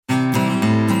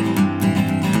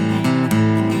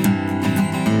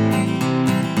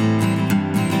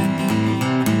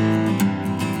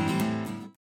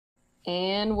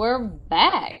And we're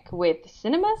back with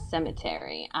Cinema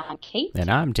Cemetery. I'm Kate. And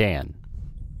I'm Dan.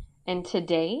 And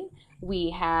today we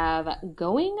have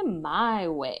Going My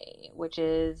Way, which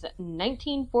is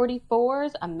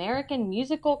 1944's American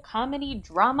musical comedy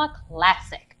drama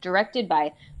classic, directed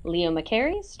by Leo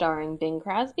McCarey, starring Bing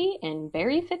Crosby and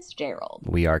Barry Fitzgerald.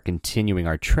 We are continuing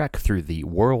our trek through the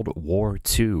World War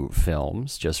II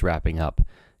films, just wrapping up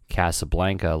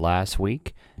Casablanca last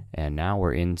week, and now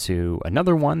we're into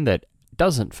another one that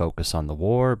doesn't focus on the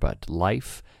war, but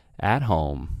life at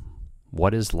home.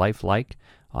 What is life like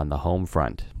on the home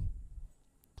front?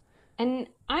 And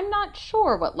I'm not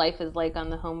sure what life is like on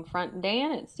the home front,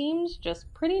 Dan. It seems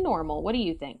just pretty normal. What do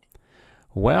you think?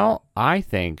 Well, I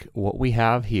think what we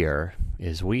have here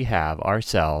is we have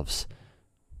ourselves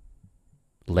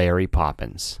Larry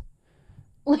Poppins.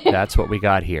 That's what we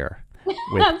got here.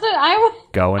 That's what I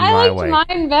Going I my liked way.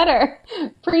 mine better.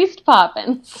 Priest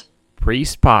Poppins.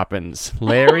 Priest Poppins.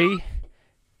 Larry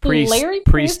Larry Priest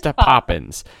Priest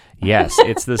Poppins. Yes,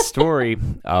 it's the story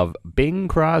of Bing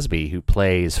Crosby, who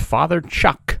plays Father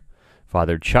Chuck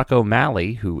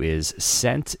O'Malley, who is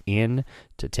sent in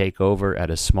to take over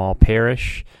at a small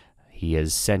parish. He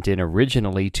is sent in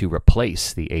originally to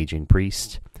replace the aging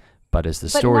priest, but as the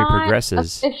story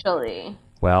progresses, officially,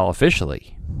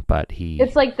 but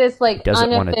it's like this doesn't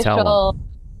want to tell unofficial. him.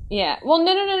 Yeah. Well,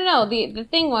 no. The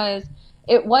thing was,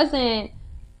 it wasn't.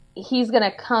 He's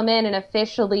gonna come in and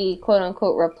officially, quote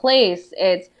unquote, replace.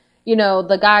 It's,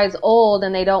 the guy's old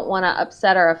and they don't want to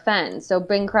upset or offend. So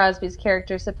Bing Crosby's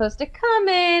character is supposed to come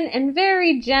in and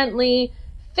very gently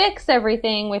fix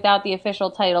everything without the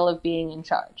official title of being in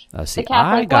charge. See,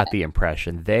 I got the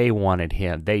impression they wanted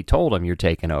him. They told him, "You're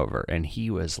taking over," and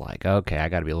he was like, "Okay, I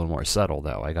got to be a little more subtle,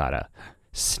 though. I gotta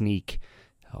sneak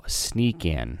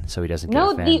in so he doesn't get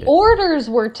offended." No, the orders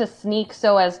were to sneak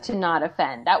so as to not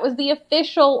offend. That was the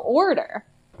official order.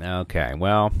 Okay,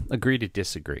 well, agree to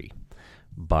disagree.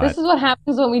 But this is what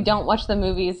happens when we don't watch the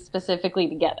movies specifically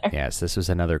together. Yes, this was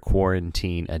another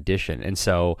quarantine edition. And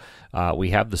so we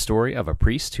have the story of a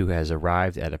priest who has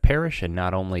arrived at a parish, and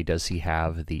not only does he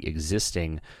have the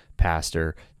existing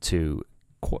pastor to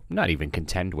not even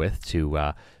contend with,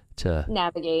 to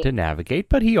navigate,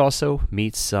 but he also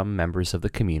meets some members of the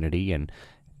community and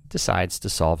decides to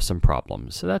solve some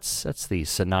problems. So that's the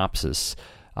synopsis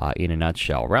in a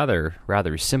nutshell.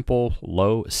 Rather simple,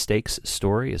 low stakes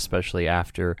story, especially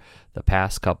after the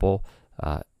past couple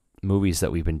movies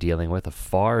that we've been dealing with, a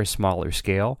far smaller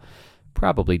scale,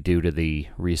 probably due to the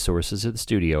resources of the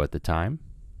studio at the time.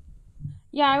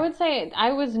 Yeah, I would say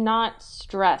I was not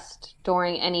stressed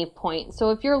during any point.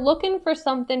 So if you're looking for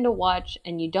something to watch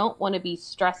and you don't want to be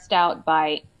stressed out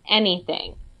by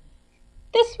anything,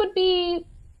 this would be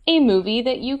a movie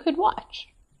that you could watch.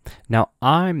 Now,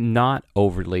 I'm not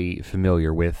overly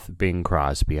familiar with Bing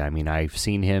Crosby. I mean, I've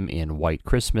seen him in White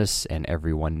Christmas, and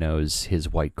everyone knows his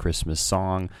White Christmas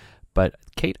song. But,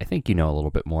 Kate, I think you know a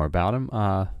little bit more about him.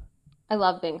 I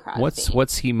love Bing Crosby.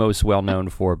 What's he most well known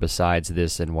for besides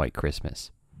this and White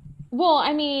Christmas? Well,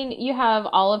 I mean, you have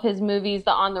all of his movies,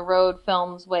 the On the Road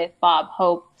films with Bob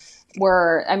Hope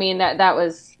that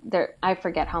was there. I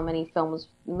forget how many films,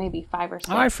 maybe 5 or 6.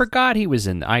 I forgot he was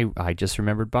in. I just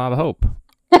remembered Bob Hope.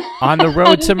 On the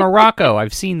Road to Morocco.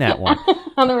 I've seen that one.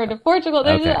 On the Road to Portugal.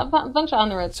 There's Okay. a bunch of On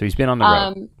the Road. So he's been on the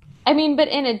road. But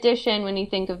in addition, when you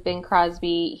think of Bing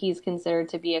Crosby, he's considered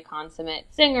to be a consummate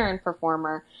singer and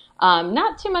performer.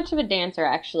 Not too much of a dancer,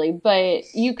 actually, but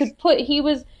you could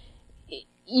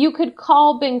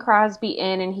call Bing Crosby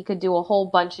in and he could do a whole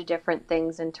bunch of different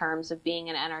things in terms of being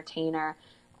an entertainer.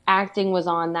 Acting was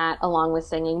on that along with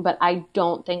singing, but I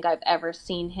don't think I've ever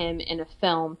seen him in a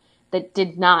film that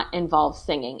did not involve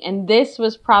singing. And this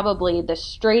was probably the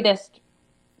straightest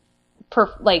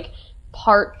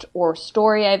part or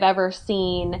story I've ever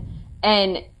seen.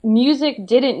 And music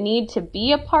didn't need to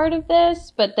be a part of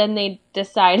this, but then they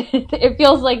decided, it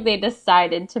feels like they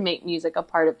decided to make music a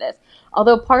part of this.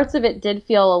 Although parts of it did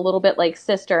feel a little bit like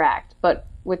Sister Act, but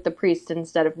with the priests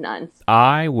instead of nuns.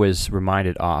 I was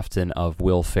reminded often of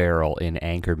Will Ferrell in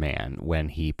Anchorman when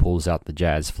he pulls out the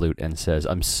jazz flute and says,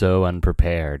 "I'm so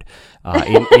unprepared."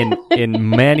 In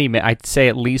many, I'd say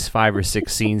at least 5 or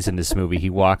 6 scenes in this movie,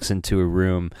 he walks into a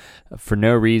room for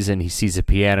no reason. He sees a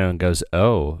piano and goes,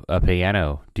 "Oh, a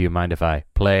piano. Do you mind if I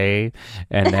play?"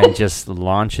 And then just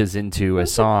launches into a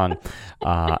song.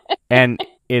 And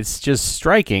it's just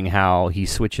striking how he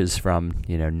switches from,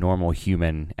 normal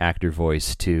human actor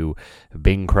voice to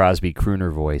Bing Crosby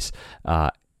crooner voice.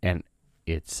 And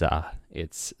it's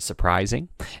surprising,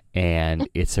 and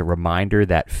it's a reminder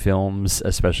that films,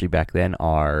 especially back then,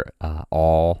 are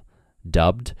all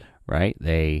dubbed right?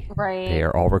 They Right.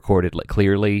 are all recorded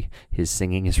clearly. His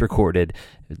singing is recorded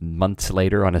months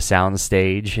later on a sound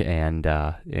stage and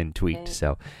tweaked. Right.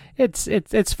 So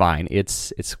it's fine.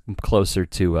 It's closer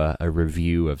to a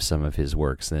review of some of his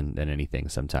works than anything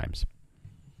sometimes.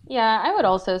 Yeah, I would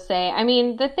also say, I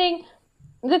mean, the thing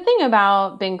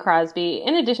about Bing Crosby,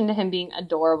 in addition to him being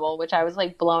adorable, which I was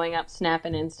like blowing up Snap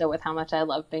and Insta with how much I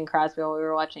love Bing Crosby while we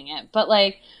were watching it, but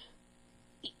like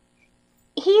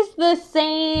he's the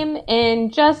same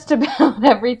in just about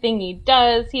everything he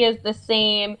does. He has the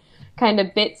same kind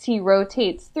of bits he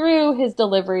rotates through. His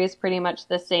delivery is pretty much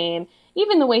the same.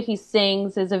 Even the way he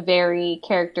sings is a very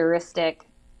characteristic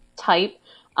type.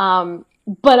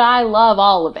 But I love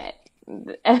all of it.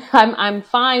 I'm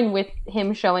fine with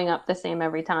him showing up the same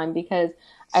every time because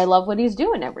I love what he's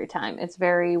doing every time. It's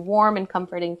very warm and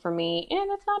comforting for me, and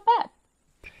it's not bad.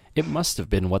 It must have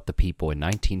been what the people in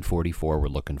 1944 were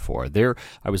looking for.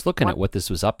 I was looking at what this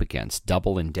was up against.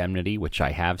 Double Indemnity, which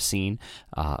I have seen.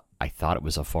 I thought it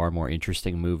was a far more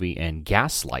interesting movie, and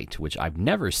Gaslight, which I've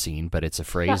never seen, but it's a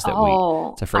phrase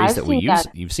that we use.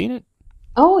 You've seen it?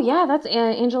 Oh yeah, that's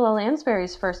Angela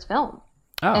Lansbury's first film.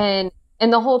 Oh.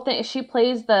 And the whole thing, she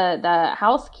plays the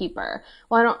housekeeper.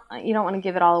 Well, you don't want to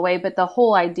give it all away, but the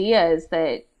whole idea is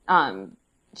that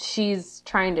she's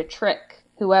trying to trick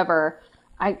whoever.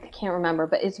 I can't remember,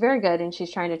 but it's very good, and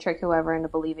she's trying to trick whoever into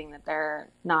believing that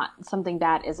something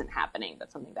bad isn't happening,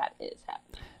 but something bad is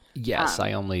happening. Yes,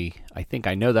 I think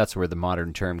I know that's where the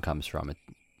modern term comes from. I'm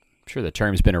sure the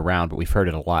term's been around, but we've heard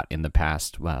it a lot in the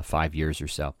past 5 years or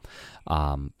so.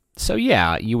 So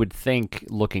yeah, you would think,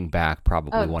 looking back,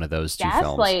 probably one of those two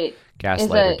films.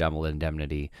 Gaslight or Double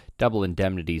Indemnity. Double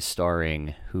Indemnity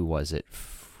starring, who was it?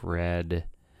 Fred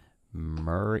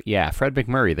Murray? Yeah, Fred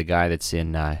McMurray, the guy that's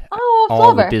in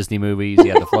all the Disney movies.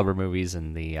 Yeah, the Flubber movies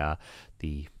and the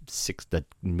 $1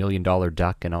 Million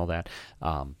Duck and all that.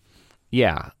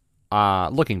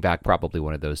 Looking back, probably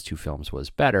one of those two films was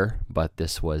better, but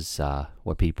this was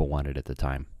what people wanted at the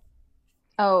time.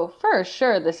 Oh, for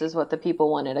sure, this is what the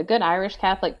people wanted. A good Irish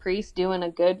Catholic priest doing a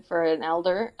good for an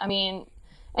elder. I mean,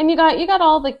 and you got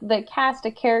all the cast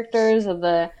of characters of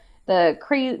the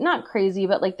not crazy,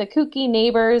 but like the kooky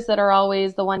neighbors that are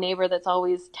always the one neighbor that's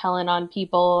always telling on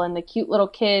people, and the cute little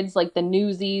kids like the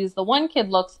Newsies. The one kid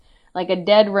looks like a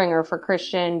dead ringer for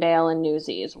Christian Bale and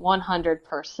Newsies,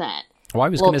 100%. Well, I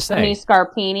was going to say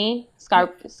Scarponi.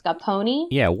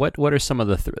 Yeah, what are some of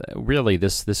the really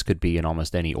this could be in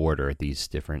almost any order, these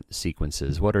different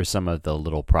sequences. What are some of the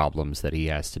little problems that he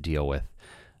has to deal with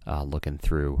looking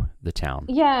through the town?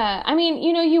 Yeah, I mean,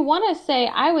 you want to say,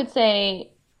 I would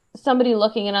say somebody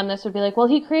looking in on this would be like, well,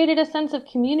 he created a sense of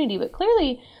community, but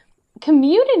clearly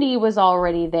community was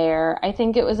already there. I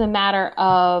think it was a matter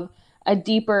of a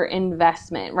deeper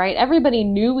investment, right? Everybody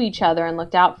knew each other and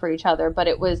looked out for each other, but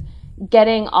it was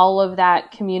getting all of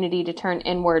that community to turn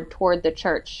inward toward the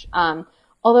church.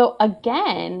 Although,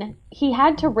 again, he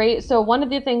had to raise... So one of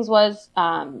the things was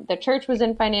the church was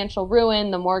in financial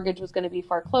ruin, the mortgage was going to be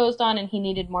foreclosed on, and he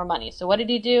needed more money. So what did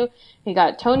he do? He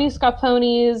got Tony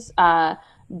Scarponi's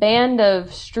band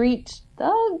of street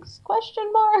thugs, ?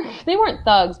 They weren't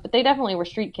thugs, but they definitely were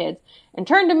street kids, and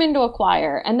turned them into a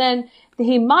choir. And then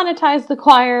he monetized the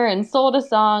choir and sold a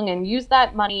song and used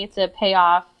that money to pay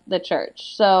off the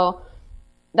church. So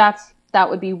that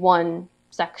would be one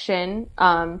section.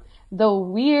 The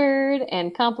weird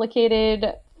and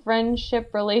complicated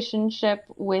relationship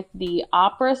with the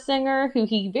opera singer, who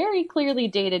he very clearly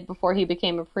dated before he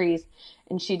became a priest,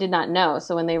 and she did not know.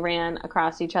 So when they ran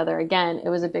across each other again, it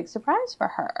was a big surprise for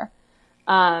her.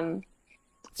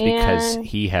 It's because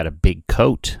he had a big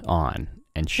coat on,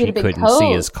 and she couldn't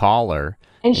see his collar.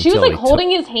 And she was like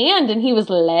holding his hand, and he was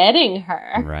letting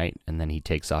her. Right, and then he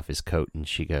takes off his coat, and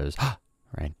she goes, oh,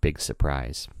 right, big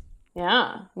surprise.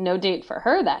 Yeah, no date for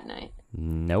her that night.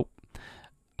 Nope.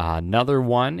 Another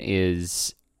one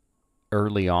is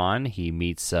early on. He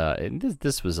meets, and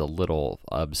this was a little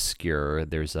obscure.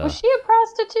 Was she a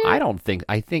prostitute? I don't think.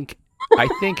 I think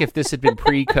if this had been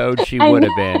pre-code, she would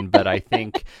have been, but I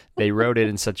think they wrote it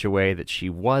in such a way that she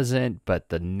wasn't, but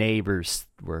the neighbors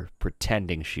were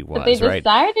pretending she was, but they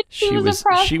decided she was a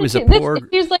prostitute. She was a poor...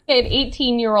 She was like an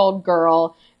 18-year-old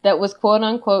girl that was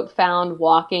quote-unquote found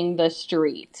walking the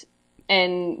street.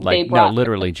 And like, they brought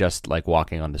literally just like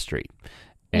walking on the street.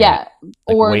 And, yeah,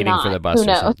 or waiting not. for the bus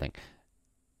or something.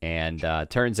 And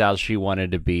turns out she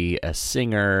wanted to be a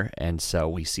singer, and so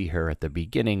we see her at the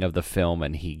beginning of the film,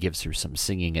 and he gives her some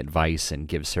singing advice and he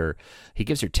gives her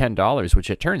 $10, which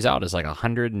it turns out is like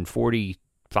 $140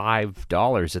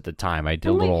 $5 at the time. I did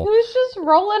a I'm like, little. who's just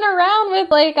rolling around with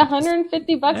like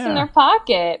 $150 in their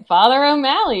pocket? Father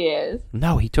O'Malley is.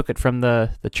 No, he took it from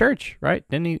the church, right?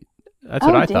 Didn't he? That's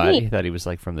what I thought. He thought he was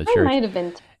like from the church. Might have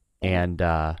been. And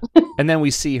and then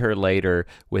we see her later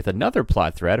with another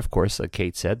plot thread. Of course, like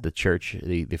Kate said, the church,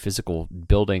 the physical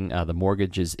building, the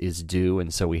mortgage is due,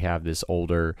 and so we have this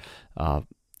older.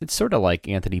 It's sort of like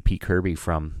Anthony P. Kirby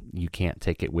from You Can't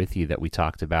Take It With You that we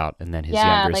talked about, and then his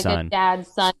younger like son. A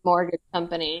dad-son mortgage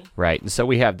company. Right, and so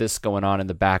we have this going on in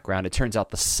the background. It turns out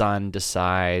the son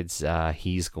decides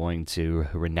he's going to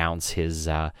renounce his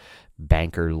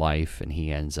banker life, and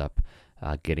he ends up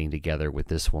getting together with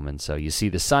this woman. So you see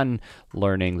the son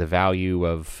learning the value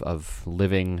of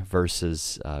living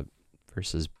versus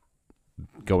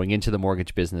going into the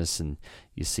mortgage business, and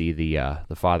you see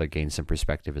the father gain some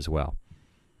perspective as well.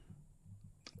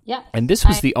 Yeah. And this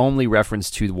was the only reference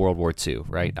to World War II,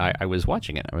 right? I was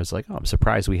watching it. I was like, oh, I'm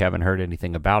surprised we haven't heard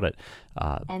anything about it.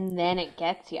 And then it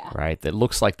gets you. Right. That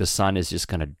looks like the son is just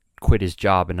going to quit his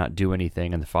job and not do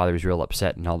anything, and the father's real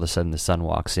upset, and all of a sudden the son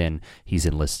walks in. He's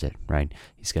enlisted, right?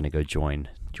 He's going to go join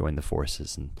the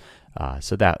forces. And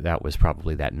so that was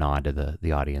probably that nod to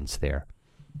the audience there.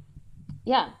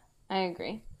 Yeah, I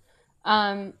agree.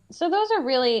 So those are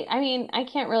really, I mean, I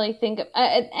can't really think of,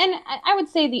 and I would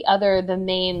say the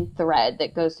main thread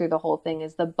that goes through the whole thing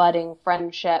is the budding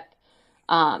friendship,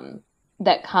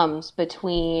 that comes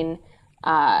between,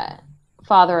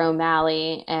 Father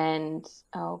O'Malley and,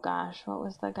 oh gosh, what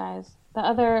was the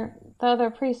other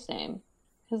priest's name?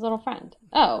 His little friend.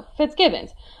 Oh,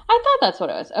 Fitzgibbons. I thought that's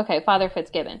what it was. Okay, Father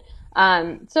Fitzgibbon.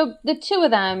 So the two of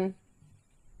them,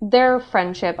 their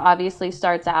friendship obviously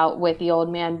starts out with the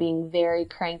old man being very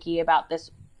cranky about this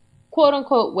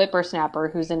quote-unquote whippersnapper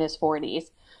who's in his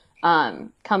 40s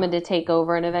coming to take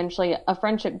over, and eventually a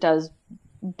friendship does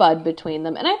bud between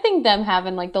them. And I think them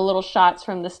having like the little shots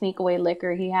from the sneak away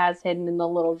liquor he has hidden in the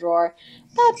little drawer,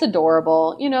 that's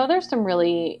adorable. You know, there's some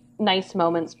really nice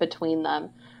moments between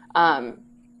them.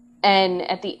 And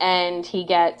at the end, he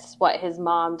gets his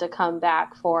mom to come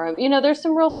back for him. You know, there's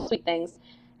some real sweet things.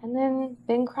 And then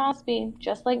Bing Crosby,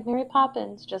 just like Mary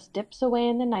Poppins, just dips away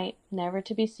in the night, never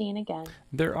to be seen again.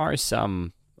 There are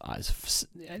some,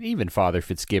 even Father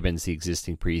Fitzgibbons, the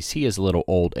existing priest, he is a little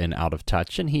old and out of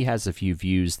touch, and he has a few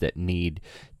views that need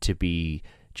to be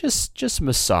just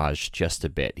massaged just a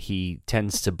bit. He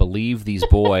tends to believe these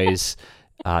boys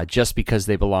just because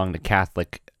they belong to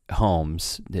Catholic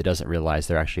homes. He doesn't realize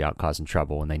they're actually out causing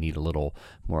trouble and they need a little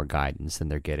more guidance than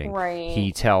they're getting. Right.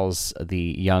 He tells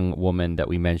the young woman that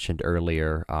we mentioned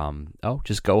earlier,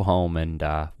 just go home and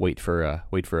wait for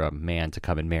a man to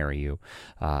come and marry you.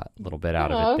 A little bit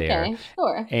out of it there. Okay,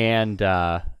 sure.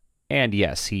 And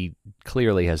yes, he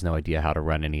clearly has no idea how to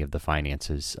run any of the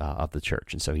finances of the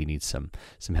church, and so he needs some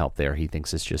help there. He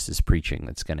thinks it's just his preaching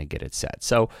that's going to get it set.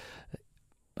 So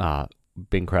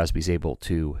Bing Crosby's able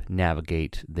to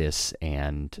navigate this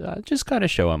and just kind of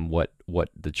show him what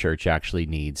the church actually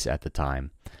needs at the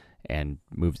time, and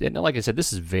moves. And like I said,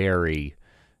 this is very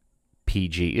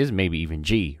PG, is maybe even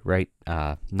G, right?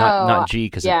 Not G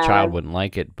because a child wouldn't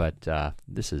like it, but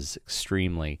this is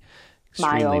extremely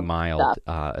mild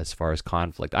as far as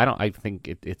conflict. I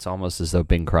think it's almost as though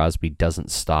Bing Crosby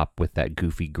doesn't stop with that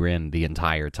goofy grin the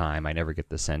entire time. I never get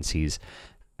the sense he's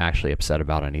actually upset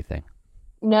about anything.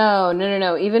 No.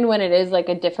 Even when it is like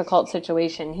a difficult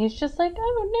situation, he's just like,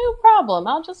 oh, no problem.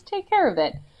 I'll just take care of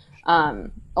it.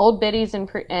 Old biddies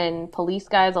and police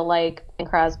guys alike, Bing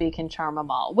Crosby can charm them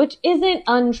all, which isn't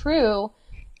untrue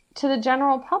to the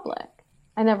general public.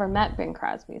 I never met Bing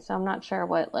Crosby, so I'm not sure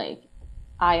what like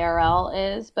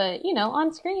IRL is, but you know,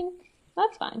 on screen,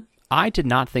 that's fine. I did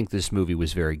not think this movie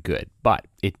was very good, but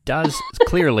it does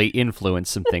clearly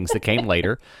influence some things that came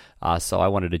later. So I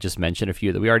wanted to just mention a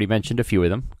few that we already mentioned a few of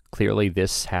them. Clearly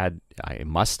this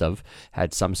must have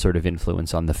had some sort of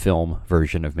influence on the film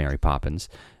version of Mary Poppins.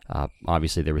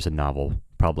 Obviously there was a novel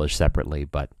published separately,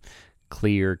 but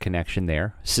clear connection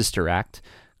there. Sister Act,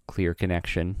 clear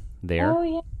connection there.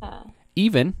 Oh, yeah.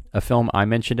 Even a film I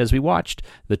mentioned as we watched,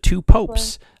 The Two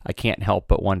Popes. I can't help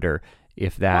but wonder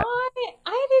if that...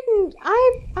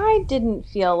 I didn't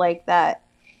feel like that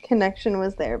connection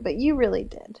was there, but you really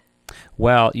did.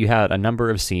 Well, you had a number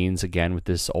of scenes, again, with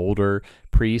this older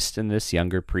priest and this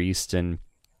younger priest, and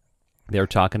they're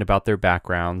talking about their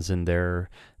backgrounds, and they're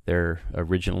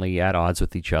originally at odds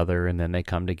with each other, and then they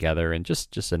come together, and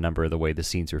just a number of the way the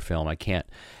scenes are filmed. I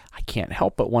can't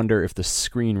help but wonder if the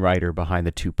screenwriter behind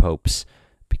The Two Popes,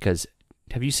 because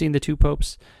have you seen The Two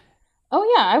Popes? Oh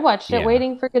yeah, I watched it. Yeah.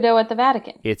 Waiting for Godot at the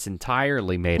Vatican. It's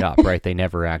entirely made up, right? They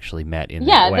never actually met in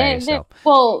Yeah, that way. So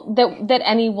well, that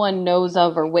anyone knows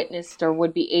of or witnessed or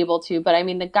would be able to. But I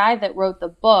mean, the guy that wrote the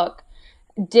book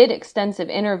did extensive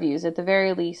interviews, at the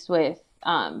very least, with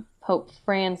Pope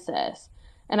Francis,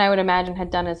 and I would imagine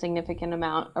had done a significant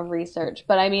amount of research.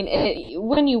 But I mean,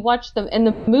 when you watch them, and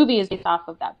the movie is based off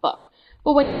of that book,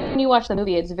 but when you watch the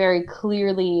movie, it's very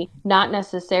clearly not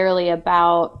necessarily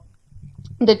about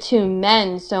the two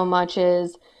men so much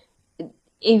as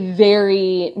a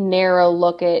very narrow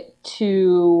look at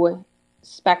two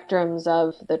spectrums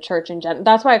of the church in general.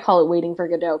 That's why I call it Waiting for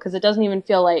Godot, because it doesn't even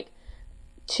feel like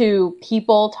two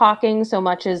people talking so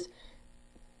much as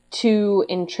two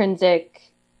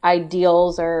intrinsic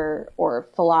ideals or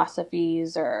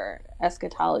philosophies or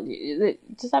eschatology.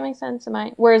 Does that make sense?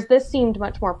 Whereas this seemed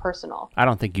much more personal. I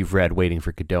don't think you've read Waiting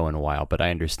for Godot in a while, but I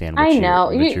understand I know.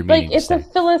 what you're like, meaning it's to a say.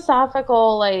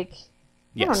 philosophical, like,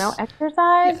 Yes. I don't know,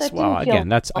 exercise. Yes. Well,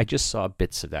 again, I just saw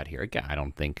bits of that here. Again, I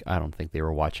don't think they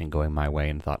were watching Going My Way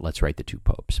and thought, let's write the two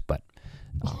popes. But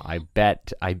I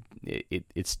bet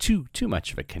it's too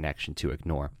much of a connection to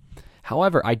ignore.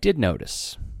 However, I did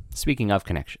notice. Speaking of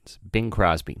connections, Bing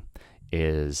Crosby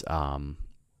is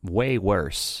way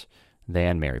worse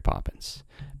than Mary Poppins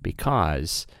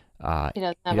because he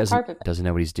doesn't have a carpet bag. Doesn't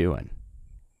know what he's doing,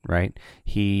 right?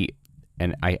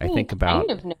 I think about.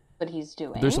 Kind of knows what he's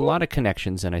doing. There's a lot of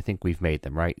connections, and I think we've made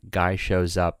them, right? Guy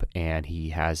shows up, and he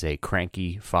has a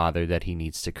cranky father that he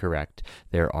needs to correct.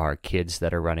 There are kids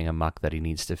that are running amok that he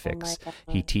needs to fix.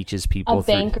 He teaches people. A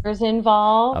banker's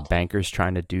involved. A banker's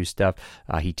trying to do stuff.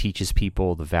 He teaches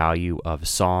people the value of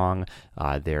song.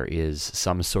 There is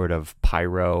some sort of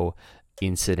pyro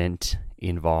incident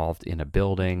involved in a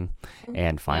building.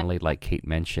 And finally, like Kate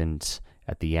mentioned,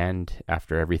 at the end,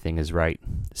 after everything is right,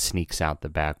 sneaks out the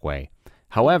back way.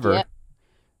 However,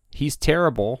 he's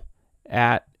terrible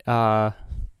at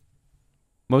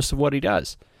most of what he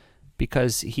does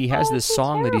because he has this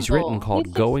song that he's written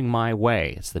called Going My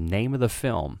Way. It's the name of the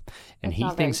film, and he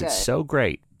thinks it's so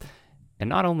great. And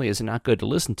not only is it not good to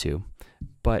listen to,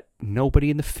 but nobody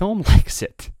in the film likes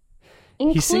it.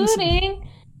 Including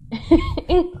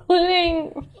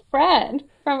Fred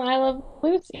from I Love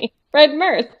Lucy. Fred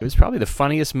Mirth. It was probably the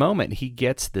funniest moment. He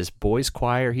gets this boys'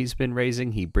 choir he's been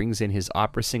raising. He brings in his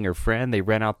opera singer friend. They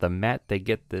rent out the Met. They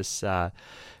get this the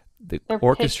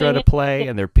orchestra to play,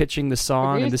 and they're pitching the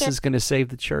song, and this is going to save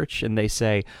the church. And they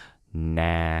say,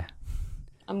 nah.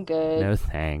 I'm good. No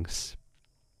thanks.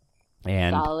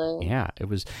 And solid. Yeah, it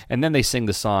was. And then they sing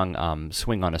the song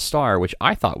 "Swing on a Star," which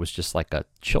I thought was just like a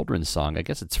children's song. I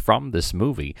guess it's from this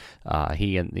movie.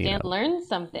 He and Dan learned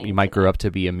something. You might grow up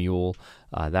to be a mule.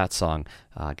 That song,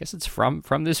 I guess it's from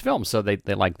this film. So they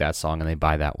like that song and they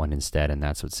buy that one instead, and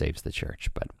that's what saves the church.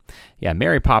 But yeah,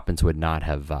 Mary Poppins would not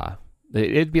have.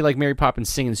 It'd be like Mary Poppins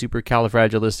singing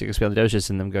 "Supercalifragilisticexpialidocious"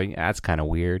 and them going, "That's kind of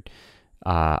weird."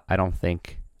 I don't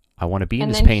think I want to be in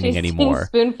this painting anymore.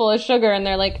 Spoonful of sugar, and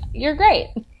they're like, "You're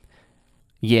great."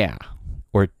 Yeah,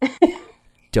 or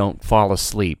 "Don't Fall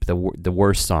Asleep," the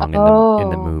worst song in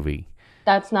the movie.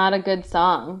 That's not a good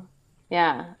song.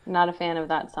 Yeah, not a fan of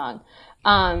that song.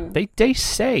 They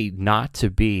say not to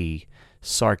be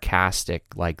sarcastic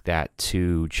like that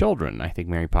to children. I think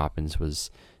Mary Poppins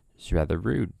was rather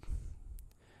rude.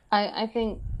 I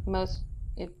think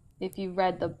if you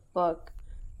read the book,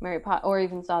 or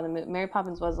even saw the movie, Mary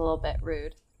Poppins was a little bit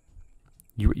rude.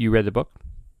 You read the book?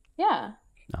 Yeah.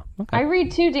 No. Okay. I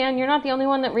read too, Dan. You're not the only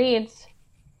one that reads.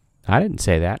 I didn't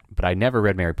say that, but I never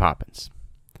read Mary Poppins.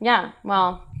 Yeah,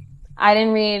 well, I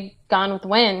didn't read Gone with the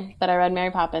Wind, but I read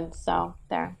Mary Poppins, so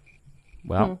there.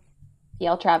 Well,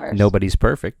 Yale Travers. Nobody's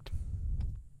perfect.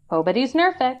 Nobody's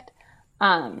nerfect.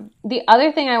 The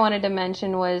other thing I wanted to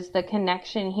mention was the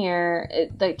connection here.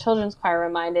 The children's choir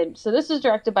reminded. So this is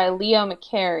directed by Leo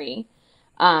McCarey,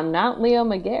 not Leo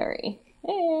McGarry.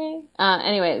 Hey.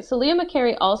 Anyway, so Leo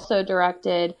McCarey also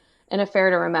directed An Affair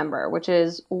to Remember, which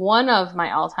is one of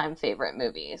my all-time favorite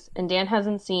movies. And Dan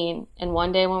hasn't seen. And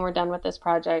one day when we're done with this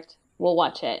project, we'll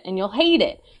watch it, and you'll hate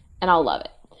it, and I'll love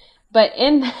it. But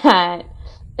in that,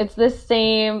 it's the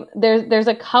same. There's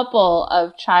a couple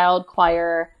of child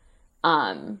choir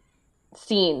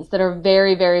scenes that are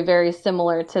very, very, very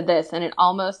similar to this, and it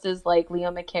almost is like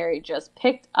Leo McCarey just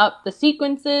picked up the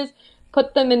sequences,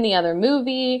 put them in the other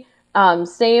movie.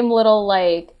 Same little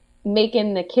like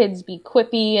making the kids be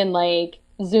quippy and like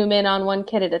zoom in on one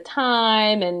kid at a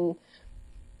time. And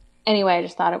anyway, I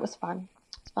just thought it was fun.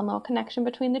 It's a fun little connection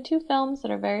between the two films that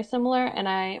are very similar, and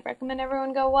I recommend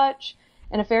everyone go watch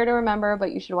An Affair to Remember,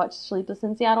 but you should watch Sleepless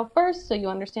in Seattle first so you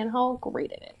understand how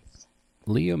great it is.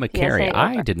 Leo McCarey.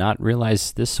 I did not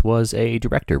realize this was a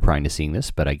director prior to seeing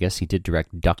this, but I guess he did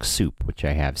direct Duck Soup, which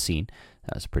I have seen.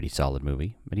 That was a pretty solid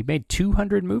movie. But he made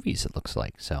 200 movies, it looks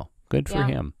like, so good for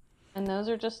him. And those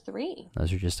are just 3.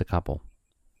 Those are just a couple.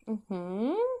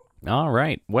 Mm-hmm. All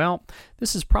right. Well,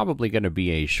 this is probably going to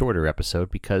be a shorter episode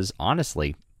because,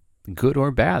 honestly, good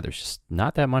or bad, there's just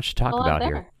not that much to talk about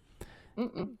here.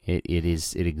 It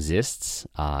exists.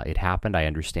 It happened. I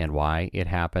understand why it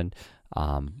happened.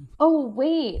 Oh,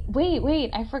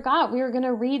 wait. I forgot. We were going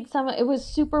to read some. It was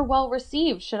super well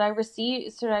received. Should I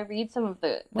read some of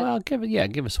the... Well,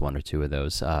 give us one or two of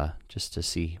those, just to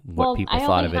see what people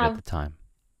thought of it at the time.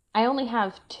 I only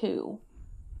have 2.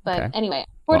 But anyway,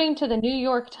 according to the New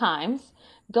York Times,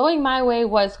 Going My Way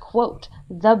was, quote,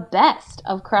 the best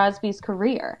of Crosby's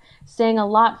career, saying a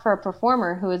lot for a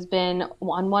performer who has been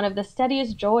on one of the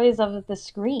steadiest joys of the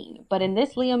screen. But in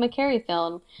this Leo McCarey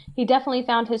film, he definitely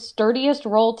found his sturdiest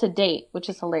role to date, which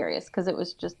is hilarious because it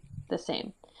was just the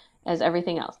same as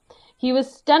everything else. He was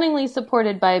stunningly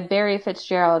supported by Barry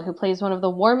Fitzgerald, who plays one of the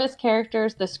warmest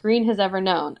characters the screen has ever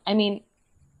known. I mean,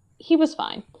 he was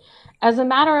fine. As a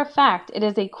matter of fact, it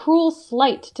is a cruel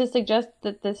slight to suggest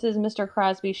that this is Mr.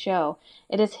 Crosby's show.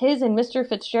 It is his and Mr.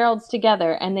 Fitzgerald's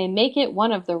together, and they make it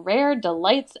one of the rare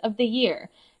delights of the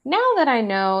year. Now that I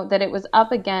know that it was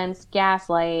up against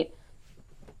Gaslight,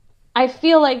 I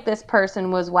feel like this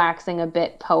person was waxing a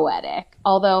bit poetic,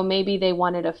 although maybe they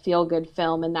wanted a feel-good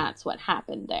film, and that's what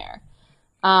happened there.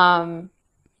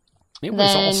 It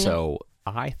was also,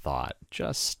 I thought,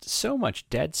 just so much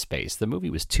dead space. The movie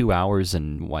was 2 hours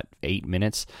and, 8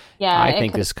 minutes? Yeah, I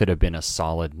think this could have been a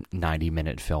solid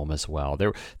 90-minute film as well.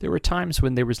 There were times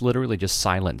when there was literally just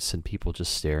silence and people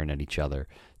just staring at each other,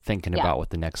 thinking about what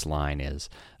the next line is.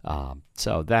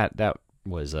 So that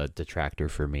was a detractor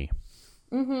for me.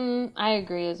 I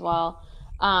agree as well.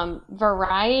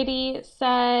 Variety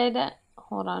said,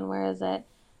 hold on, where is it?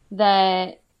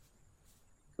 That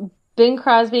Bing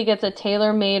Crosby gets a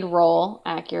tailor-made role,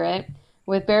 accurate,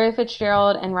 with Barry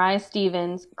Fitzgerald and Rye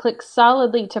Stevens, clicks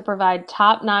solidly to provide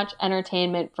top-notch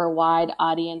entertainment for wide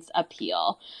audience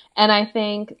appeal. And I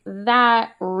think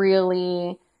that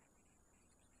really,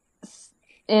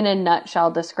 in a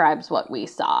nutshell, describes what we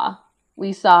saw.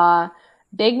 We saw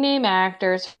big-name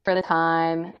actors for the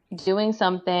time doing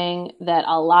something that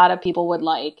a lot of people would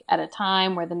like at a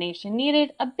time where the nation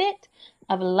needed a bit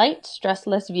of light,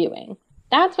 stressless viewing.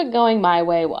 That's what Going My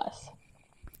Way was.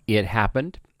 It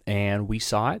happened, and we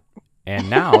saw it, and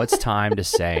now it's time to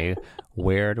say,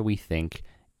 where do we think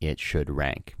it should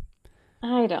rank?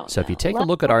 I don't know. So if you take a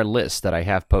look at our list that I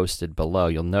have posted below,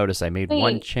 you'll notice I made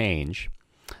one change.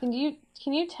 Can you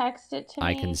text it to me?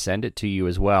 I can send it to you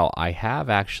as well. I have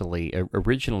actually,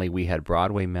 originally we had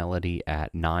Broadway Melody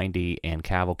at 90 and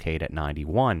Cavalcade at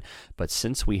 91, but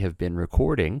since we have been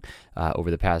recording over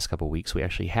the past couple of weeks, we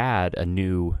actually had a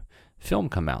new film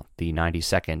come out, the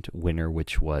 92nd winner,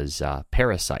 which was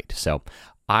Parasite. So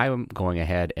I'm going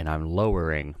ahead and I'm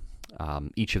lowering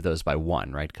each of those by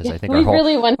 1, right? Because I think our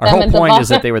whole point is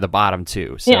that they were the bottom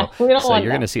 2. So, yeah, we don't want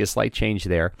you're going to see a slight change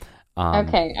there.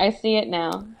 Okay, I see it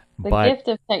now. The gift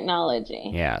of technology.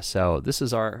 Yeah, so this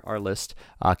is our list.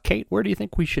 Kate, where do you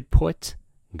think we should put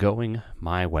Going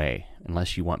My Way?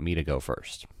 Unless you want me to go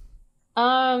first.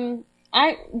 I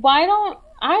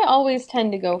always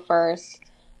tend to go first.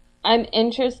 I'm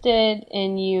interested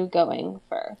in you going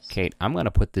first. Kate, I'm going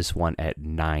to put this one at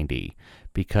 90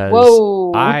 because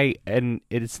and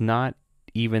it's not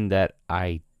even that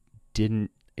I didn't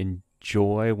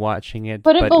enjoy watching it.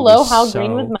 Put it below How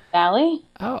Green Was My Valley?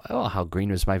 Oh, How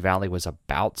Green Was My Valley was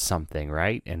about something,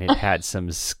 right? And it had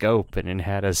some scope and it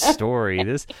had a story.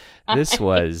 This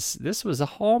was a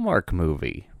Hallmark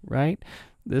movie, right?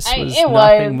 This was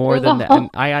nothing more than that. And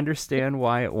I understand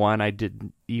why it won. I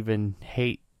didn't even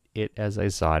hate it as I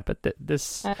saw it, but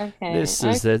this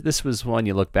was one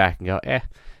you look back and go,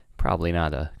 probably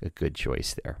not a good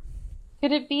choice there.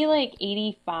 Could it be like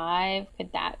 85?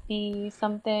 Could that be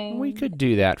something? We could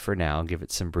do that for now, give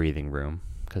it some breathing room,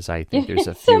 because I think there's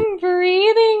a few... some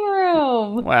breathing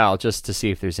room! Well, just to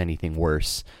see if there's anything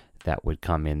worse that would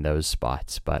come in those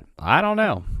spots, but I don't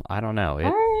know.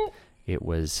 It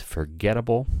was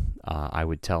forgettable. I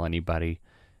would tell anybody,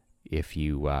 if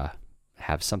you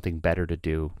have something better to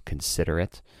do, consider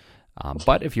it.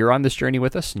 But if you're on this journey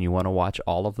with us and you want to watch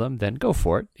all of them, then go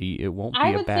for it. It won't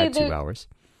be a bad 2 hours.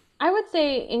 I would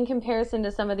say in comparison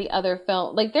to some of the other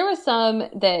films, like there were some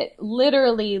that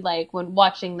literally, like when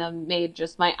watching them, made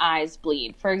just my eyes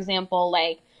bleed. For example,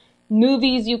 like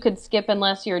movies you could skip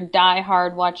unless you're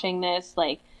diehard watching this.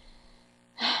 Like,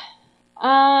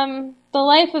 The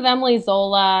Life of Emily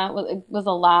Zola was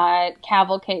a lot.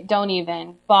 Cavalcade, don't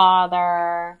even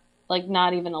bother. Like,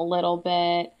 not even a little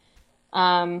bit.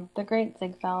 The Great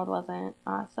Ziegfeld wasn't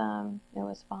awesome. It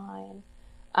was fine.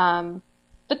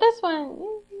 But this one,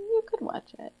 you could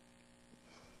watch it.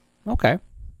 Okay.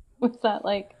 Was that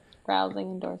like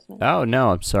rousing endorsement? Oh,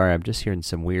 no, I'm sorry. I'm just hearing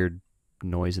some weird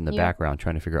noise in the background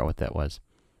trying to figure out what that was.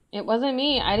 It wasn't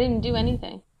me. I didn't do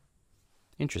anything.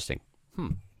 Interesting.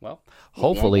 Well,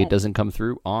 hopefully it doesn't come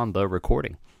through on the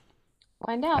recording.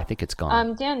 Find out. I think it's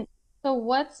gone. Dan, so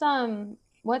what's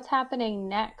happening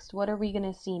next? What are we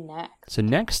going to see next? So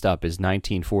next up is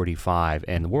 1945,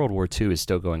 and World War II is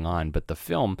still going on, but the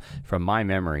film, from my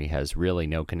memory, has really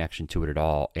no connection to it at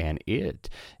all, and it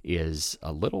is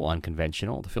a little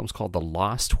unconventional. The film's called The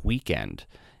Lost Weekend,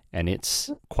 and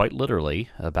it's quite literally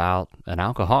about an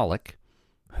alcoholic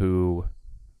who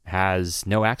has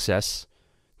no access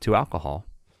to alcohol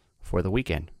for the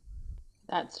weekend.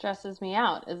 That stresses me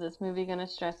out. Is this movie going to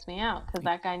stress me out? Because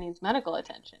that guy needs medical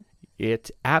attention.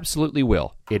 It absolutely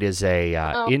will. It is a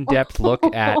in-depth look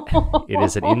at. It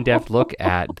is an in-depth look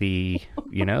at the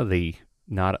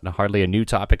not hardly a new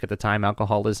topic at the time,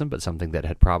 alcoholism, but something that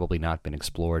had probably not been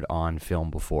explored on film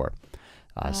before.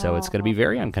 So it's going to be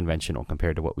very unconventional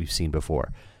compared to what we've seen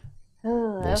before.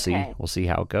 We'll see. We'll see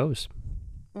how it goes.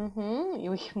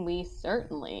 We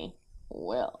certainly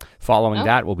will. Following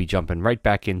that, we'll be jumping right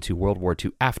back into World War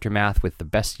II aftermath with The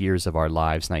Best Years of Our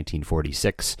Lives,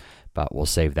 1946, but we'll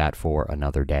save that for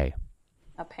another day.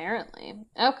 Apparently.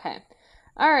 Okay.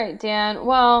 All right, Dan.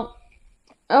 Well,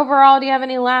 overall, do you have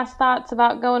any last thoughts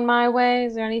about Going My Way?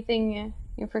 Is there anything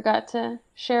you forgot to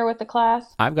share with the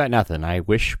class? I've got nothing. I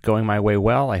wish Going My Way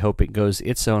well. I hope it goes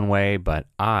its own way, but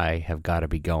I have got to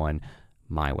be going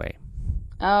my way.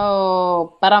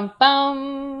 Oh,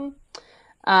 ba-dum-bum.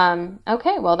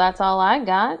 Okay, well, that's all I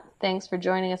got. Thanks for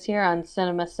joining us here on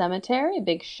Cinema Cemetery. A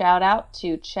big shout out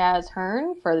to Chaz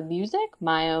Hearn for the music,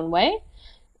 My Own Way,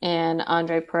 and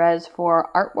Andre Perez for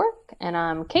artwork. And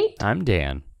I'm Kate. I'm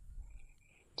Dan.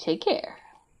 Take care.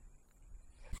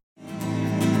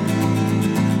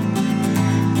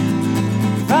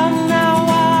 From now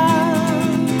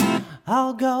on,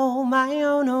 I'll go my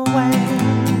own way.